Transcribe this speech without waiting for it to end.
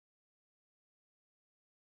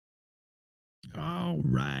All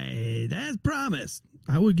right. As promised,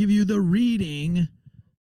 I will give you the reading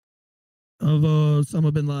of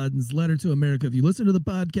Osama bin Laden's letter to America. If you listen to the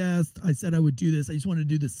podcast, I said I would do this. I just wanted to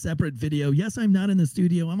do the separate video. Yes, I'm not in the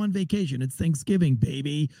studio. I'm on vacation. It's Thanksgiving,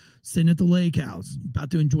 baby. Sitting at the lake house, about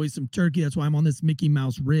to enjoy some turkey. That's why I'm on this Mickey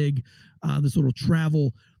Mouse rig, this little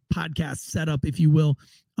travel podcast setup, if you will.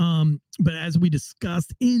 But as we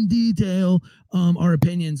discussed in detail, our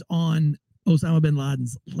opinions on Osama bin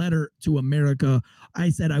Laden's letter to America, I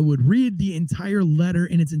said I would read the entire letter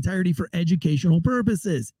in its entirety for educational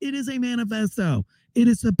purposes. It is a manifesto. It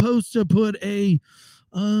is supposed to put a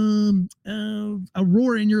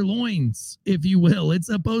roar in your loins, if you will. It's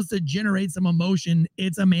supposed to generate some emotion.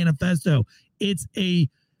 It's a manifesto.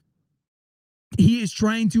 He is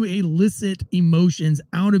trying to elicit emotions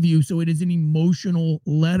out of you. So it is an emotional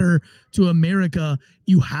letter to America.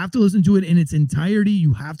 You have to listen to it in its entirety.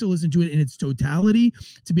 You have to listen to it in its totality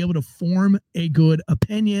to be able to form a good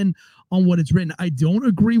opinion on what it's written. I don't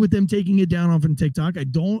agree with them taking it down off from TikTok. I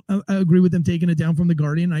don't agree with them taking it down from The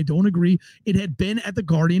Guardian. I don't agree. It had been at The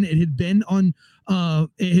Guardian. It had been on,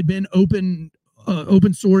 it had been open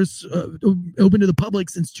source, open to the public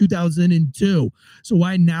since 2002. So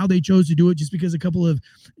why now they chose to do it? Just because a couple of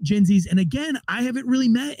Gen Zs, and again, I haven't really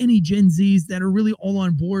met any Gen Zs that are really all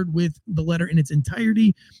on board with the letter in its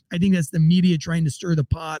entirety. I think that's the media trying to stir the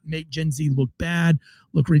pot, make Gen Z look bad,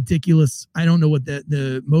 look ridiculous. I don't know what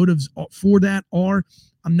the motives for that are.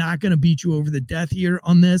 I'm not going to beat you over the death here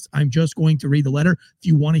on this. I'm just going to read the letter. If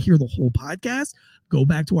you want to hear the whole podcast, go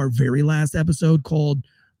back to our very last episode called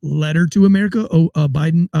Letter to America.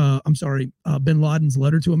 Bin Laden's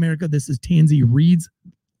letter to America. This is Tansey reads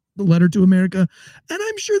the letter to America. And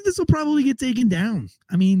I'm sure this will probably get taken down.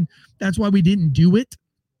 I mean, that's why we didn't do it,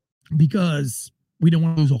 because we don't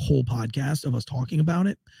want to lose a whole podcast of us talking about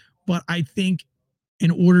it. But I think in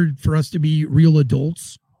order for us to be real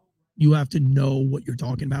adults, you have to know what you're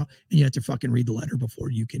talking about, and you have to fucking read the letter before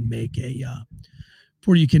you can make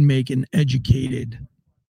an educated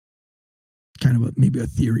kind of maybe a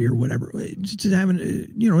theory or whatever. Just having,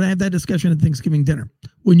 have that discussion at Thanksgiving dinner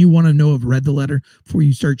when you want to know if read the letter before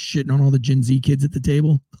you start shitting on all the Gen Z kids at the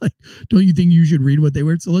table. Like, don't you think you should read what they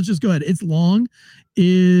were? So let's just go ahead. It's long.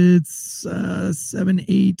 It's 7,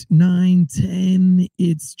 8, 9, 10.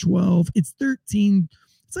 It's 12. It's 13.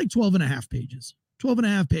 It's like 12 and a half pages. 12 and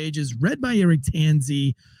a half pages read by Eric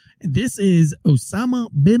Tansey. And this is Osama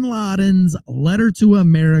bin Laden's letter to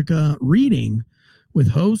America, reading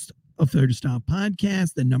with host of Fair to Stop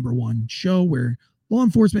podcast, the #1 show where law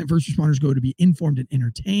enforcement and first responders go to be informed and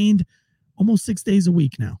entertained, almost 6 days a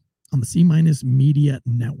week now on the C- Media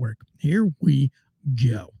Network. Here we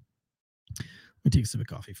go. Let me take a sip of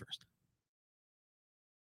coffee first.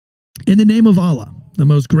 In the name of Allah, the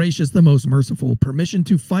most gracious, the most merciful, permission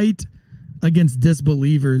to fight against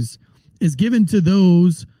disbelievers is given to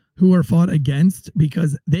those who are fought against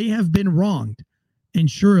because they have been wronged, and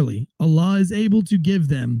surely Allah is able to give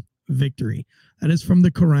them victory. That is from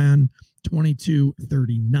the Quran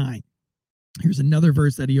 22:39. Here's another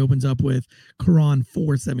verse that he opens up with, Quran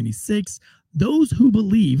 4:76. Those who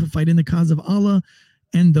believe fight in the cause of Allah,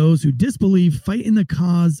 and those who disbelieve fight in the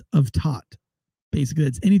cause of Tot. Basically,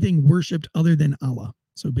 that's anything worshipped other than Allah.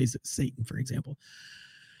 So basically, Satan, for example.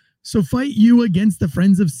 So fight you against the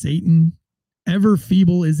friends of Satan. Ever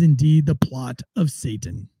feeble is indeed the plot of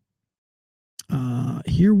Satan.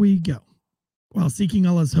 Here we go. While seeking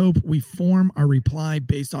Allah's hope, we form our reply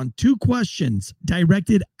based on 2 questions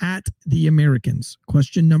directed at the Americans.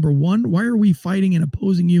 Question number 1, why are we fighting and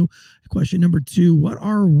opposing you? Question number 2, what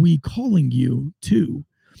are we calling you to?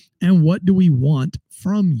 And what do we want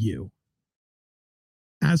from you?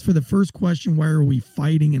 As for the first question, why are we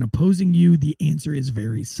fighting and opposing you? The answer is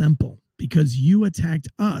very simple. Because you attacked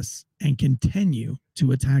us and continue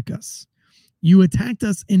to attack us. You attacked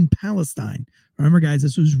us in Palestine. Remember, guys,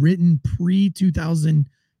 this was written pre-2002.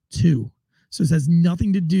 So this has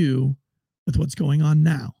nothing to do with what's going on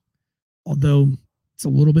now. Although it's a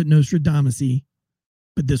little bit Nostradamus-y,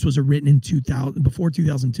 but this was written in before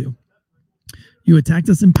 2002. You attacked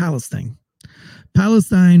us in Palestine.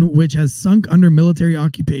 Palestine, which has sunk under military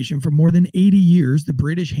occupation for more than 80 years, the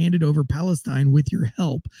British handed over Palestine with your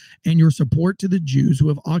help and your support to the Jews who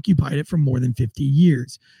have occupied it for more than 50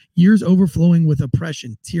 years. Years overflowing with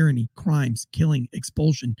oppression, tyranny, crimes, killing,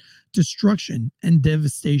 expulsion, destruction, and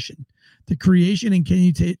devastation. The creation and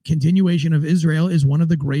continuation of Israel is one of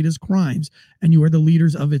the greatest crimes, and you are the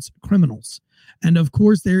leaders of its criminals. And of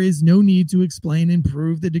course, there is no need to explain and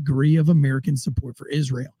prove the degree of American support for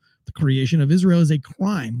Israel. The creation of Israel is a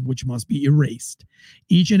crime which must be erased.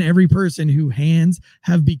 Each and every person whose hands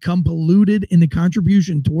have become polluted in the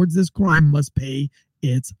contribution towards this crime must pay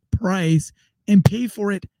its price and pay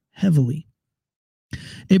for it heavily.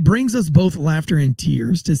 It brings us both laughter and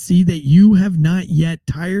tears to see that you have not yet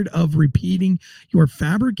tired of repeating your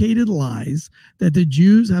fabricated lies that the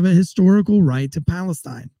Jews have a historical right to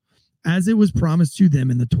Palestine, as it was promised to them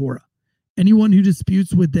in the Torah. Anyone who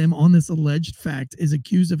disputes with them on this alleged fact is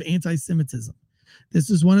accused of anti-Semitism. This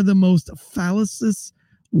is one of the most fallacious,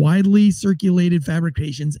 widely circulated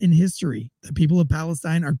fabrications in history. The people of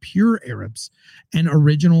Palestine are pure Arabs and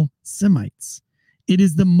original Semites. It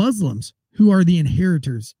is the Muslims who are the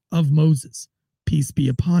inheritors of Moses, peace be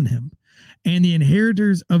upon him, and the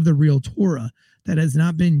inheritors of the real Torah that has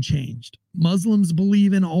not been changed. Muslims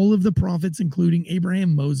believe in all of the prophets, including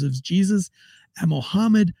Abraham, Moses, Jesus, and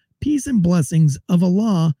Muhammad. Peace and blessings of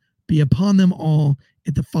Allah be upon them all.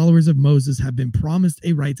 If the followers of Moses have been promised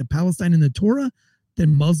a right to Palestine in the Torah,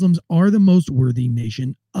 then Muslims are the most worthy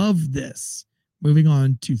nation of this. Moving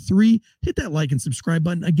on to 3, hit that like and subscribe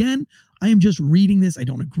button. Again, I am just reading this. I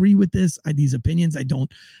don't agree with this. These opinions. I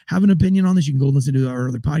don't have an opinion on this. You can go listen to our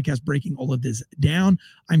other podcast breaking all of this down.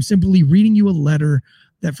 I'm simply reading you a letter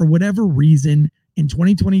that for whatever reason in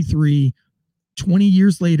 2023, 20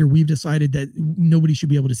 years later, we've decided that nobody should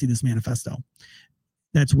be able to see this manifesto.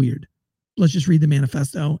 That's weird. Let's just read the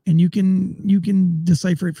manifesto and you can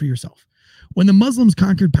decipher it for yourself. When the Muslims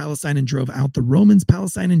conquered Palestine and drove out the Romans,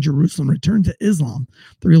 Palestine and Jerusalem returned to Islam,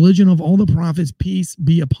 the religion of all the prophets, peace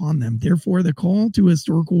be upon them. Therefore, the call to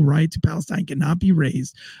historical right to Palestine cannot be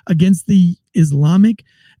raised against the Islamic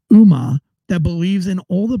Ummah that believes in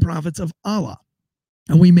all the prophets of Allah,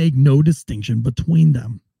 and we make no distinction between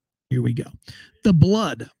them. Here we go. The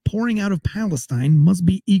blood pouring out of Palestine must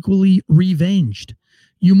be equally revenged.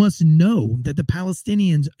 You must know that the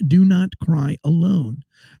Palestinians do not cry alone.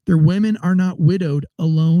 Their women are not widowed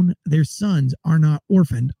alone. Their sons are not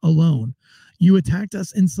orphaned alone. You attacked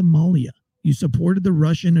us in Somalia. You supported the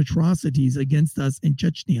Russian atrocities against us in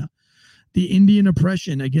Chechnya, the Indian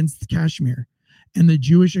oppression against Kashmir, and the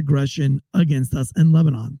Jewish aggression against us in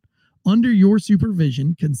Lebanon. Under your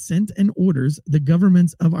supervision, consent, and orders, the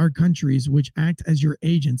governments of our countries, which act as your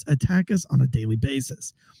agents, attack us on a daily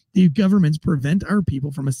basis. These governments prevent our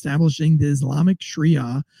people from establishing the Islamic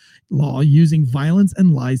Sharia law using violence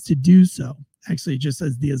and lies to do so. Actually, it just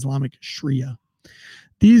says the Islamic Sharia.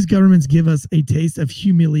 These governments give us a taste of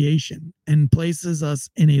humiliation and places us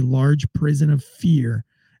in a large prison of fear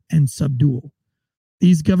and subdual.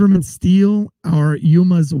 These governments steal our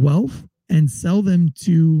Ummah's wealth and sell them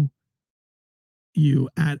to you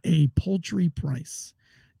at a paltry price.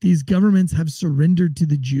 These governments have surrendered to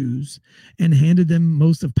the Jews and handed them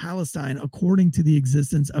most of Palestine according to the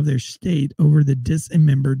existence of their state over the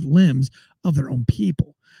dismembered limbs of their own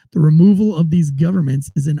people. The removal of these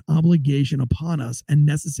governments is an obligation upon us and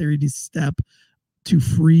necessary to step to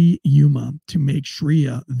free Ummah, to make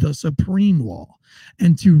Sharia the supreme law,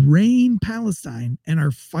 and to reign Palestine. And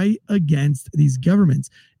our fight against these governments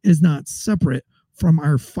is not separate from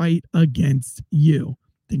our fight against you.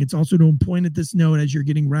 I think it's also to point at this note as you're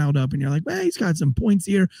getting riled up and you're like, well, he's got some points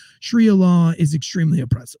here. Sharia law is extremely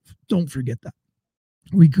oppressive. Don't forget that.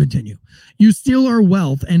 We continue. You steal our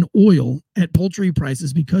wealth and oil at paltry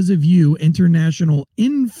prices because of you, international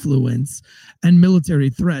influence, and military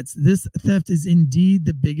threats. This theft is indeed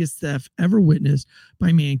the biggest theft ever witnessed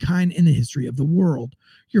by mankind in the history of the world.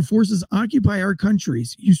 Your forces occupy our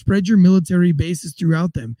countries. You spread your military bases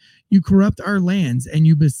throughout them. You corrupt our lands and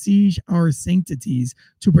you besiege our sanctities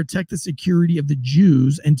to protect the security of the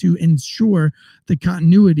Jews and to ensure the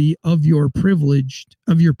continuity of your pillage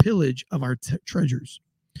of our treasures.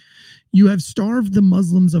 You have starved the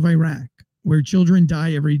Muslims of Iraq, where children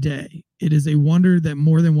die every day. It is a wonder that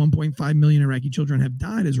more than 1.5 million Iraqi children have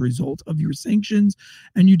died as a result of your sanctions,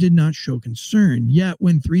 and you did not show concern. Yet,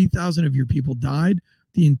 when 3,000 of your people died,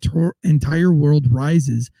 the entire world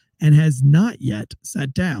rises and has not yet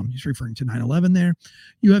sat down. He's referring to 9/11 there.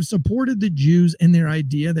 You have supported the Jews in their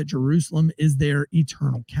idea that Jerusalem is their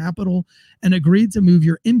eternal capital and agreed to move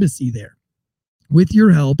your embassy there. With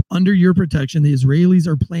your help, under your protection, the Israelis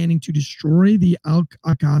are planning to destroy the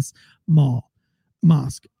Al-Aqsa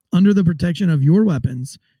Mosque. Under the protection of your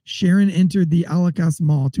weapons, Sharon entered the Al-Aqsa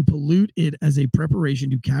Mall to pollute it as a preparation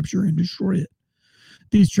to capture and destroy it.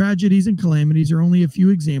 These tragedies and calamities are only a few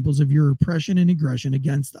examples of your oppression and aggression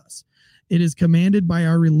against us. It is commanded by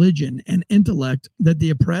our religion and intellect that the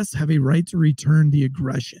oppressed have a right to return the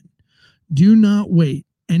aggression. Do not wait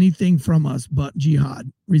anything from us but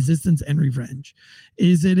jihad, resistance, and revenge?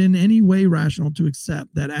 Is it in any way rational to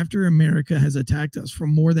accept that after America has attacked us for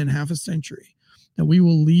more than half a century, that we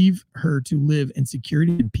will leave her to live in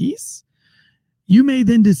security and peace? You may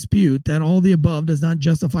then dispute that all the above does not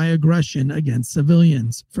justify aggression against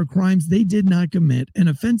civilians for crimes they did not commit and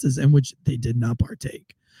offenses in which they did not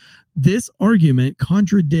partake. This argument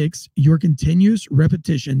contradicts your continuous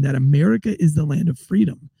repetition that America is the land of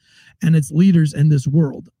freedom and its leaders in this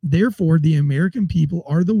world. Therefore, the American people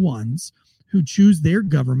are the ones who choose their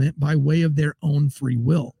government by way of their own free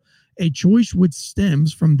will, a choice which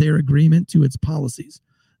stems from their agreement to its policies.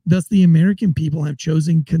 Thus, the American people have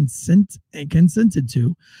chosen consented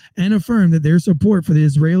to and affirmed that their support for the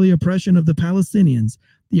Israeli oppression of the Palestinians,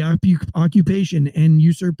 the occupation and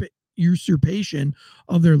usurpation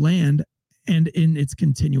of their land, and in its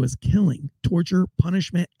continuous killing, torture,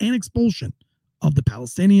 punishment, and expulsion of the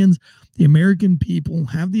Palestinians, the American people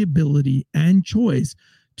have the ability and choice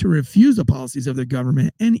to refuse the policies of their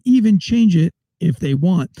government and even change it if they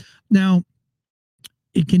want. Now,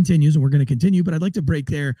 it continues, and we're going to continue, but I'd like to break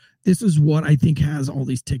there. This is what I think has all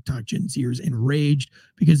these TikTok Gen Zers enraged,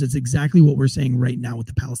 because it's exactly what we're saying right now with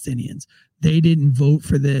the Palestinians. They didn't vote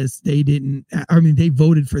for this. They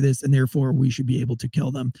voted for this, and therefore we should be able to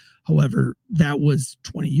kill them. However, that was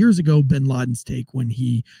 20 years ago, bin Laden's take when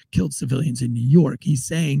he killed civilians in New York. He's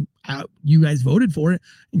saying, you guys voted for it,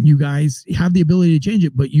 and you guys have the ability to change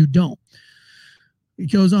it, but you don't.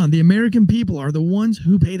 It goes on. The American people are the ones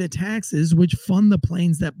who pay the taxes which fund the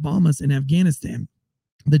planes that bomb us in Afghanistan,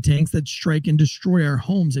 the tanks that strike and destroy our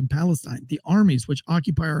homes in Palestine, the armies which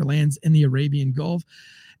occupy our lands in the Arabian Gulf,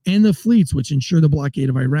 and the fleets which ensure the blockade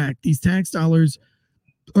of Iraq. These tax dollars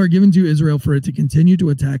are given to Israel for it to continue to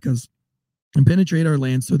attack us and penetrate our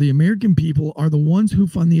land. So the American people are the ones who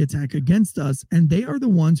fund the attack against us, and they are the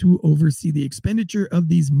ones who oversee the expenditure of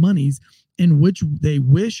these monies in which they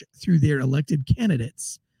wish through their elected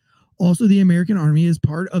candidates. Also, the American army is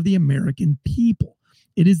part of the American people.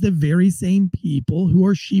 It is the very same people who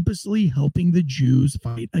are sheepishly helping the Jews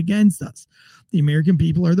fight against us. The American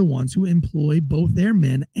people are the ones who employ both their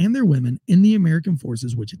men and their women in the American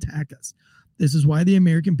forces which attack us. This is why the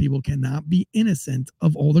American people cannot be innocent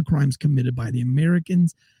of all the crimes committed by the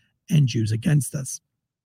Americans and Jews against us.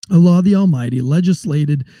 Allah the Almighty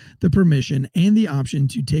legislated the permission and the option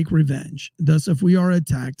to take revenge. Thus, if we are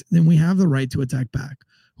attacked, then we have the right to attack back.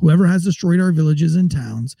 Whoever has destroyed our villages and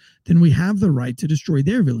towns, then we have the right to destroy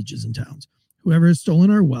their villages and towns. Whoever has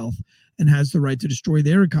stolen our wealth and has the right to destroy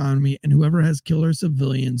their economy, and whoever has killed our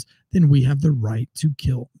civilians, then we have the right to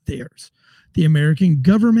kill theirs. The American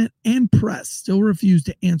government and press still refuse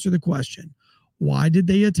to answer the question, why did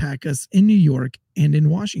they attack us in New York and in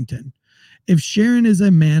Washington? If Sharon is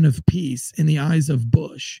a man of peace in the eyes of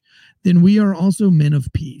Bush, then we are also men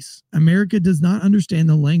of peace. America does not understand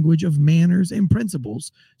the language of manners and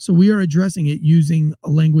principles, so we are addressing it using a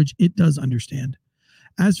language it does understand.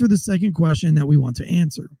 As for the second question that we want to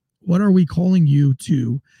answer, what are we calling you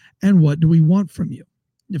to, and what do we want from you?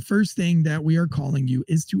 The first thing that we are calling you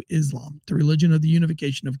is to Islam, the religion of the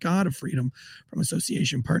unification of God, of freedom from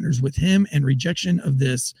association partners with him, and rejection of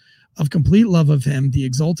this, of complete love of him, the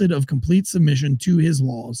exalted of complete submission to his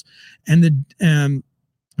laws, and the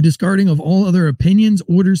discarding of all other opinions,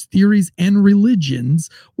 orders, theories, and religions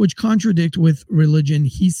which contradict with religion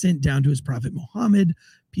he sent down to his prophet Muhammad,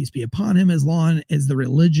 peace be upon him. Islam is the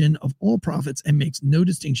religion of all prophets and makes no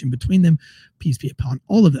distinction between them, peace be upon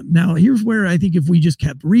all of them. Now, here's where I think if we just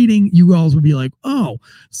kept reading, you all would be like, oh,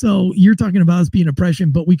 so you're talking about us being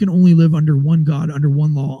oppression, but we can only live under one God, under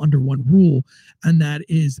one law, under one rule, and that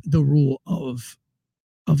is the rule of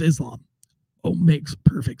Islam. Oh, makes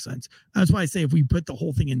perfect sense. That's why I say if we put the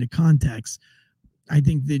whole thing into context, I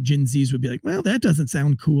think the Gen Zs would be like, well, that doesn't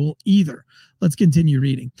sound cool either. Let's continue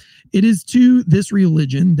reading. It is to this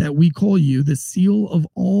religion that we call you, the seal of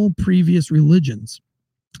all previous religions.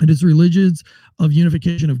 It is religions of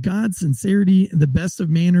unification of God, sincerity, the best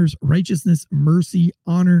of manners, righteousness, mercy,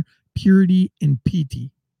 honor, purity, and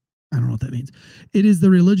piety. I don't know what that means. It is the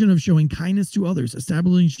religion of showing kindness to others,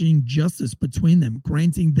 establishing justice between them,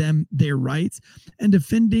 granting them their rights, and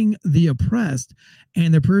defending the oppressed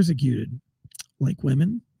and the persecuted, like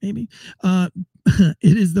women, maybe.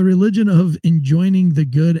 It is the religion of enjoining the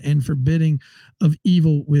good and forbidding of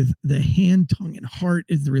evil with the hand, tongue, and heart.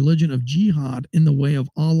 Is the religion of jihad in the way of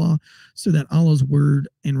Allah, so that Allah's word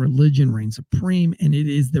and religion reign supreme. And it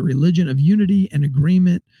is the religion of unity and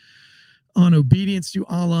agreement on obedience to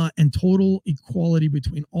Allah and total equality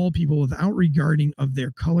between all people without regarding of their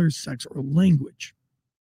color, sex, or language.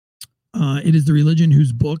 It is the religion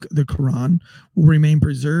whose book, the Quran, will remain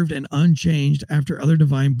preserved and unchanged after other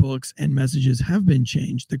divine books and messages have been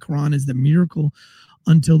changed. The Quran is the miracle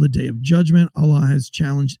until the day of judgment. Allah has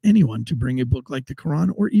challenged anyone to bring a book like the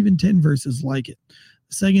Quran or even 10 verses like it.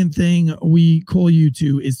 The second thing we call you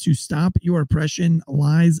to is to stop your oppression,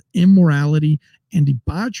 lies, immorality, and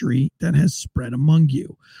debauchery that has spread among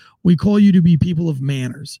you. We call you to be people of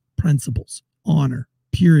manners, principles, honor,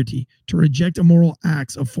 purity, to reject immoral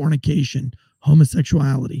acts of fornication,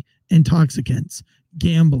 homosexuality, intoxicants,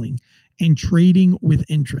 gambling, and trading with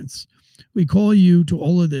interests. We call you to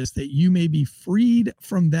all of this that you may be freed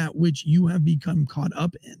from that which you have become caught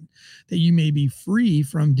up in, that you may be free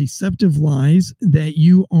from deceptive lies, that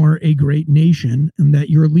you are a great nation, and that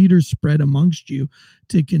your leaders spread amongst you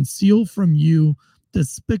to conceal from you the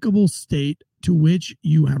despicable state to which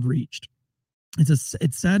you have reached. It's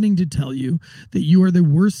saddening to tell you that you are the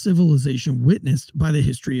worst civilization witnessed by the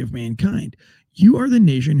history of mankind. You are the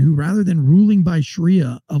nation who, rather than ruling by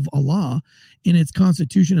Sharia of Allah in its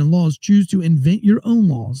constitution and laws, choose to invent your own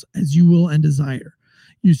laws as you will and desire.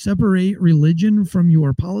 You separate religion from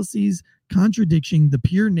your policies, contradicting the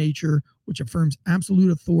pure nature which affirms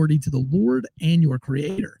absolute authority to the Lord and your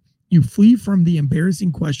Creator. You flee from the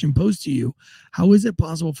embarrassing question posed to you: how is it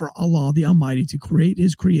possible for Allah the Almighty to create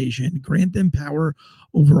His creation, grant them power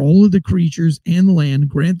over all of the creatures and the land,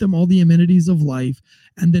 grant them all the amenities of life,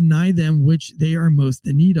 and deny them which they are most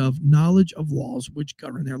in need of, knowledge of laws which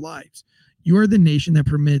govern their lives? You are the nation that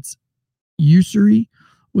permits usury,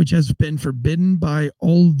 which has been forbidden by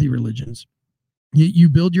all the religions. Yet you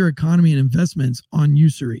build your economy and investments on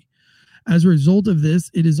usury. As a result of this,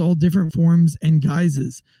 it is all different forms and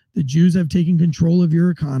guises. The Jews have taken control of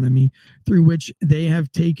your economy, through which they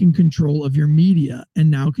have taken control of your media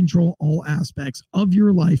and now control all aspects of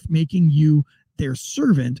your life, making you their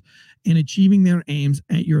servant and achieving their aims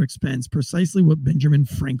at your expense, precisely what Benjamin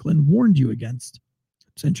Franklin warned you against.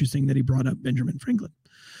 It's interesting that he brought up Benjamin Franklin.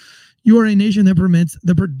 You are a nation that permits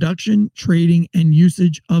the production, trading, and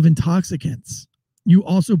usage of intoxicants. You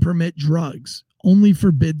also permit drugs, only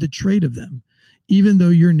forbid the trade of them, even though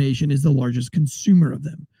your nation is the largest consumer of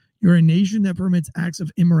them. You're a nation that permits acts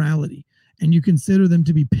of immorality, and you consider them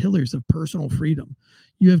to be pillars of personal freedom.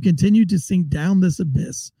 You have continued to sink down this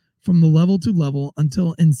abyss from the level to level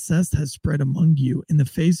until incest has spread among you, in the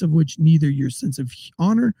face of which neither your sense of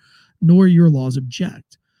honor nor your laws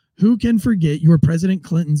object. Who can forget your President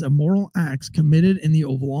Clinton's immoral acts committed in the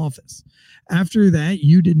Oval Office? After that,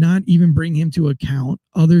 you did not even bring him to account,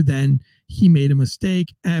 other than he made a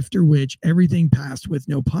mistake, after which everything passed with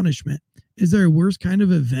no punishment. Is there a worse kind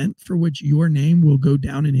of event for which your name will go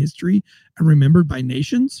down in history and remembered by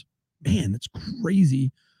nations? Man, that's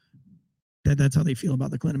crazy that that's how they feel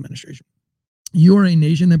about the Clinton administration. You are a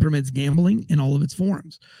nation that permits gambling in all of its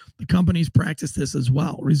forms. The companies practice this as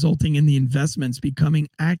well, resulting in the investments becoming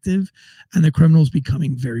active and the criminals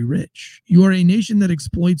becoming very rich. You are a nation that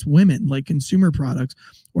exploits women like consumer products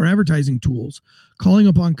or advertising tools, calling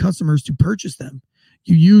upon customers to purchase them.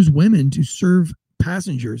 You use women to serve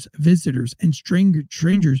passengers, visitors, and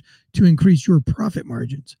strangers to increase your profit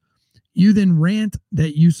margins. You then rant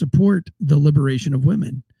that you support the liberation of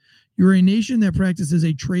women. You're a nation that practices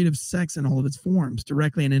a trade of sex in all of its forms,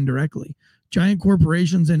 directly and indirectly. Giant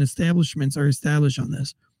corporations and establishments are established on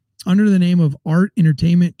this. Under the name of art,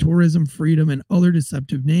 entertainment, tourism, freedom, and other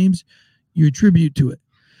deceptive names, you attribute to it.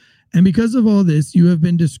 And because of all this, you have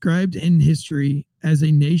been described in history as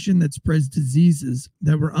a nation that spreads diseases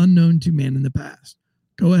that were unknown to man in the past.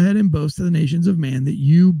 Go ahead and boast to the nations of man that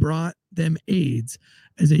you brought them AIDS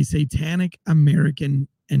as a satanic American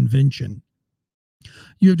invention.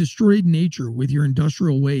 You have destroyed nature with your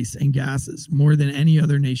industrial waste and gases more than any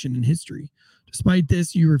other nation in history. Despite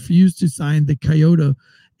this, you refuse to sign the Kyoto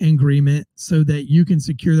Agreement so that you can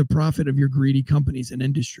secure the profit of your greedy companies and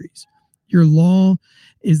industries. Your law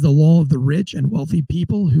is the law of the rich and wealthy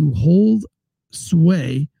people who hold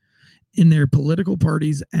sway in their political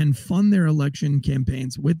parties and fund their election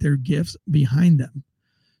campaigns with their gifts. Behind them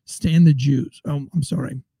stand the Jews.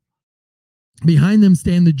 Behind them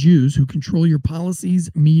stand the Jews who control your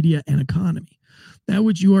policies, media, and economy. That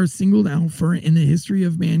which you are singled out for in the history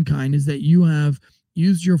of mankind is that you have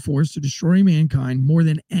used your force to destroy mankind more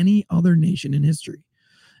than any other nation in history.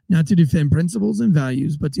 Not to defend principles and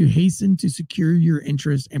values, but to hasten to secure your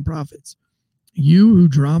interests and profits. You who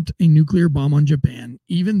dropped a nuclear bomb on Japan,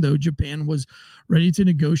 even though Japan was ready to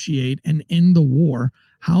negotiate and end the war,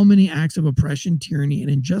 how many acts of oppression, tyranny,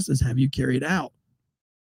 and injustice have you carried out?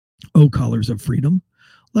 O colors of freedom,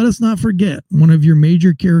 let us not forget one of your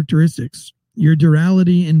major characteristics, your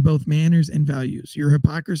duality in both manners and values, your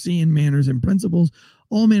hypocrisy in manners and principles.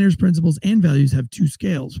 All manners, principles, and values have two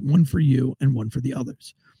scales, one for you and one for the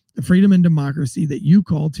others. The freedom and democracy that you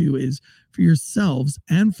call to is for yourselves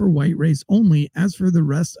and for white race only. As for the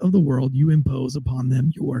rest of the world, you impose upon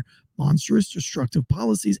them your monstrous destructive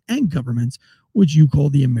policies and governments, which you call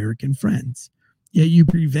the American friends. Yet you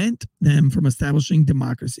prevent them from establishing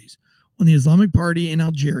democracies. When the Islamic Party in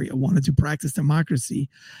Algeria wanted to practice democracy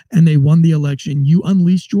and they won the election, you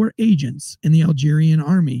unleashed your agents in the Algerian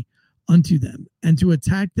army unto them, and to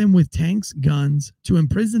attack them with tanks, guns, to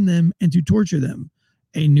imprison them, and to torture them.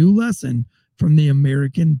 A new lesson from the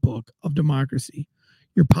American Book of Democracy.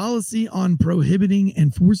 Your policy on prohibiting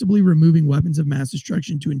and forcibly removing weapons of mass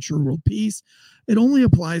destruction to ensure world peace, it only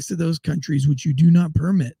applies to those countries which you do not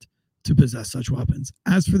permit to possess such weapons.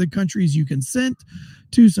 As for the countries you consent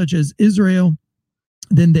to, such as Israel,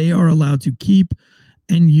 then they are allowed to keep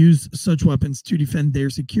and use such weapons to defend their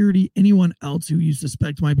security. Anyone else who you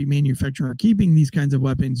suspect might be manufacturing or keeping these kinds of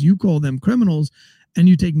weapons, you call them criminals and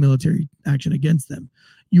you take military action against them.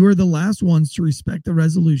 You are the last ones to respect the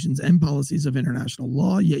resolutions and policies of international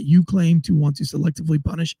law, yet you claim to want to selectively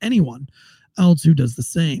punish anyone else who does the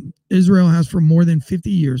same. Israel has for more than 50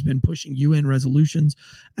 years been pushing UN resolutions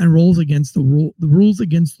and rules against the rules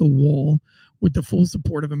against the wall with the full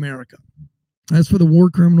support of America. As for the war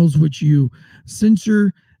criminals which you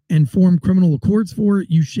censure and form criminal accords for,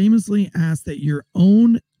 you shamelessly ask that your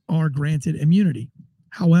own are granted immunity.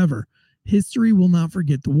 However, history will not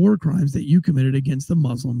forget the war crimes that you committed against the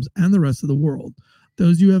Muslims and the rest of the world.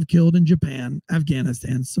 Those you have killed in Japan,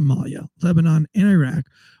 Afghanistan, Somalia, Lebanon, and Iraq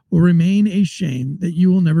will remain a shame that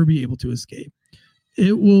you will never be able to escape.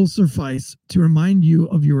 It will suffice to remind you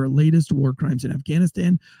of your latest war crimes in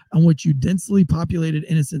Afghanistan, on which you densely populated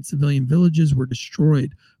innocent civilian villages were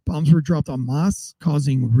destroyed. Bombs were dropped on mosques,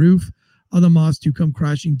 causing roof of the mosque to come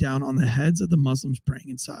crashing down on the heads of the Muslims praying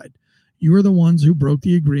inside. You are the ones who broke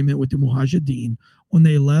the agreement with the Mujahideen when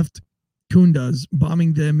they left Kunduz,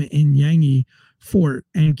 bombing them in Yangi fort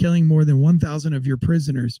and killing more than 1,000 of your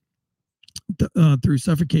prisoners through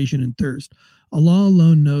suffocation and thirst. Allah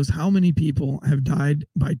alone knows how many people have died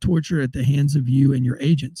by torture at the hands of you and your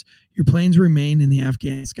agents. Your planes remain in the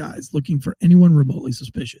Afghan skies, looking for anyone remotely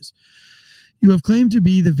suspicious. You have claimed to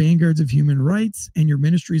be the vanguards of human rights, and your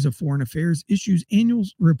ministries of foreign affairs issues annual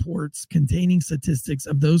reports containing statistics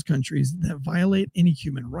of those countries that violate any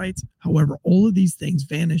human rights. However, all of these things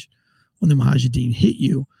vanished when the Mujahideen hit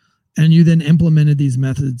you, and you then implemented these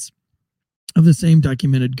methods of the same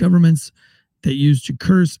documented governments that used to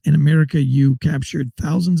curse. In America, you captured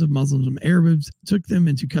thousands of Muslims and Arabs, took them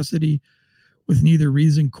into custody with neither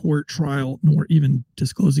reason, court, trial, nor even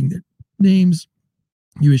disclosing their names.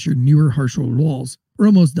 You issued newer, harsher laws. We're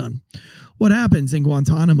almost done. What happens in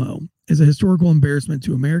Guantanamo is a historical embarrassment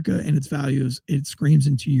to America and its values. It screams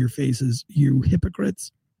into your faces, you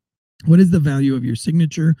hypocrites. What is the value of your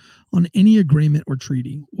signature on any agreement or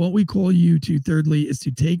treaty? What we call you to, thirdly, is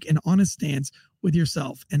to take an honest stance with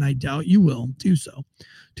yourself, and I doubt you will do so,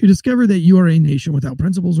 to discover that you are a nation without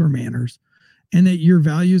principles or manners, and that your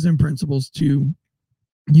values and principles to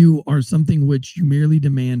you are something which you merely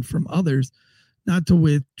demand from others, not to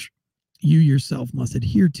which you yourself must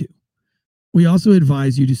adhere to. We also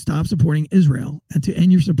advise you to stop supporting Israel and to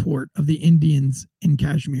end your support of the Indians in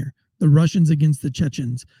Kashmir, the Russians against the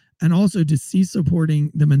Chechens, and also to cease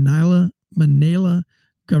supporting the Manila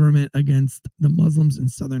government against the Muslims in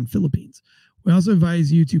southern Philippines. We also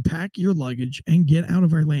advise you to pack your luggage and get out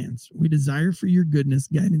of our lands. We desire for your goodness,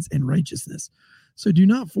 guidance, and righteousness. So do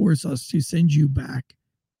not force us to send you back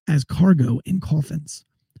as cargo in coffins.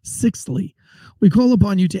 Sixthly, we call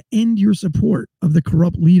upon you to end your support of the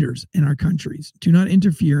corrupt leaders in our countries. Do not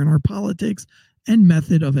interfere in our politics and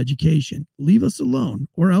method of education. Leave us alone,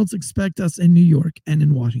 or else expect us in New York and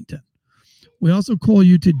in Washington. We also call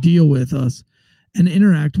you to deal with us and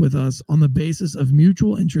interact with us on the basis of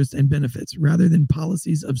mutual interest and benefits, rather than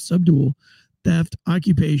policies of subdual, theft,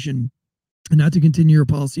 occupation, and not to continue your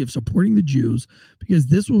policy of supporting the Jews, because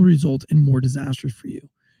this will result in more disasters for you.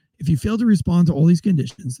 If you fail to respond to all these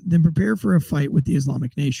conditions, then prepare for a fight with the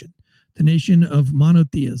Islamic nation, the nation of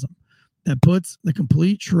monotheism, that puts the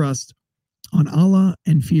complete trust on Allah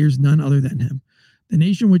and fears none other than him, the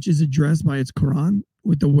nation which is addressed by its Quran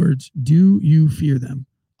with the words, "Do you fear them?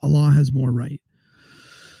 Allah has more right."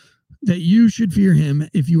 That you should fear him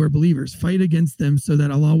if you are believers. Fight against them so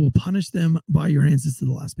that Allah will punish them by your hands. This is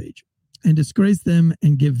the last page. And disgrace them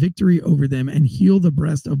and give victory over them and heal the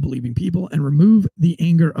breast of believing people and remove the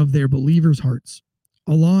anger of their believers' hearts.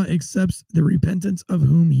 Allah accepts the repentance of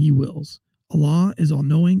whom he wills. Allah is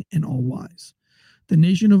all-knowing and all-wise. the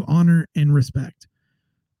nation of honor and respect.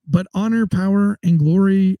 But honor, power, and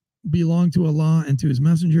glory belong to Allah and to his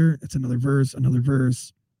messenger. That's another verse, another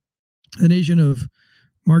verse. The nation of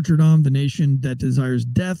martyrdom, the nation that desires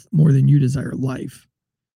death more than you desire life.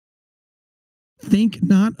 Think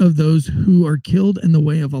not of those who are killed in the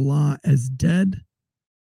way of Allah as dead.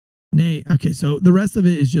 Nay, okay, so the rest of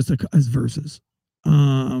it is just as verses.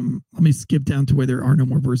 Let me skip down to where there are no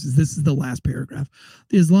more verses. This is the last paragraph.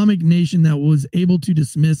 The Islamic nation that was able to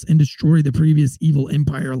dismiss and destroy the previous evil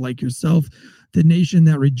empire like yourself, the nation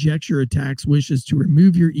that rejects your attacks, wishes to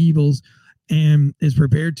remove your evils, and is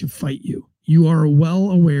prepared to fight you. You are well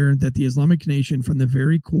aware that the Islamic nation from the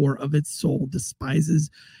very core of its soul despises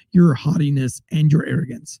your haughtiness and your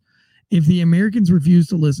arrogance. If the Americans refuse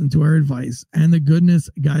to listen to our advice and the goodness,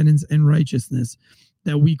 guidance, and righteousness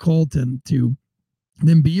that we called them to,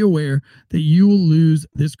 then be aware that you will lose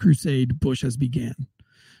this crusade Bush has began.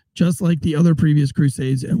 Just like the other previous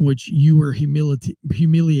crusades in which you were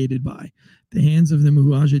humiliated by the hands of the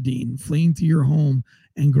Mujahideen, fleeing to your home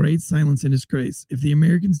and great silence and disgrace. If the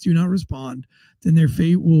Americans do not respond, then their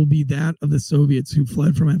fate will be that of the Soviets who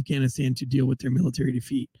fled from Afghanistan to deal with their military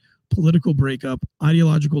defeat, political breakup,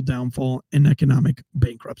 ideological downfall, and economic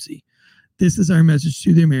bankruptcy. This is our message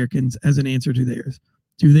to the Americans as an answer to theirs.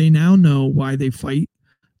 Do they now know why they fight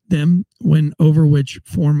them when over which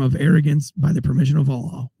form of arrogance, by the permission of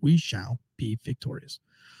Allah, we shall be victorious?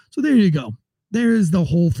 So there you go. There is the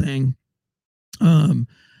whole thing.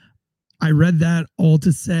 I read that all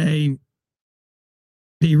to say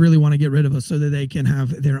they really want to get rid of us so that they can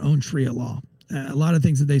have their own Sharia law. A lot of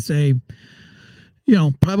things that they say,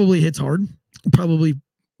 probably hits hard, probably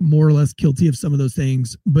more or less guilty of some of those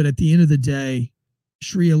things. But at the end of the day,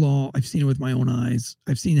 Sharia law, I've seen it with my own eyes.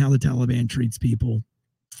 I've seen how the Taliban treats people.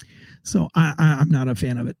 So I'm not a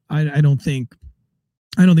fan of it. I don't think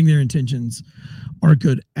their intentions are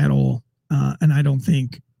good at all. And I don't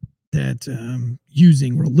think that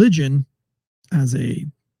using religion as a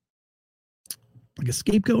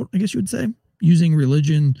scapegoat, I guess you would say, using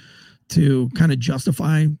religion to kind of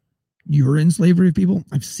justify you're in slavery of people.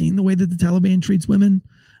 I've seen the way that the Taliban treats women.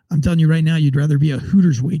 I'm telling you right now, you'd rather be a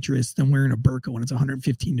Hooters waitress than wearing a burqa when it's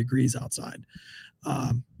 115 degrees outside.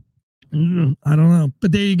 I don't know.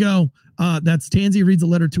 But there you go. That's Tansey reads a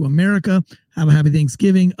letter to America. Have a happy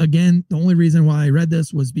Thanksgiving. Again, the only reason why I read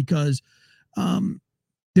this was because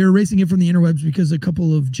they're erasing it from the interwebs because a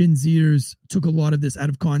couple of Gen Zers took a lot of this out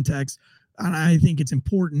of context. And I think it's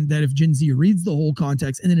important that if Gen Z reads the whole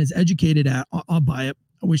context and then is educated by it,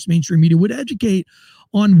 I wish mainstream media would educate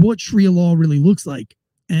on what Sharia law really looks like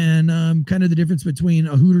and kind of the difference between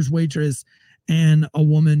a Hooters waitress and a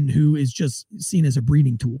woman who is just seen as a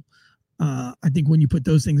breeding tool. I think when you put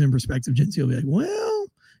those things in perspective, Gen Z will be like, well,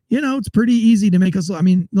 it's pretty easy to make us. I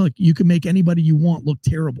mean, look, you can make anybody you want look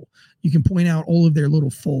terrible. You can point out all of their little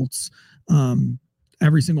faults,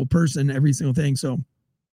 every single person, every single thing. So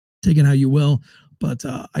take it how you will. But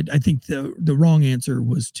I think the wrong answer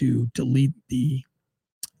was to delete the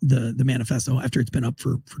manifesto after it's been up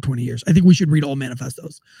for 20 years. I think we should read all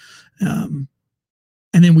manifestos. And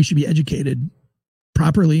then we should be educated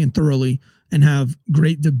properly and thoroughly and have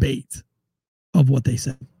great debate of what they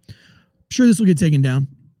said. I'm sure this will get taken down,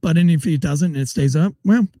 but if it doesn't and it stays up,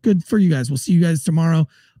 well, good for you guys. We'll see you guys tomorrow.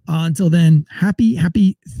 Until then, happy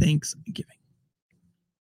Thanksgiving.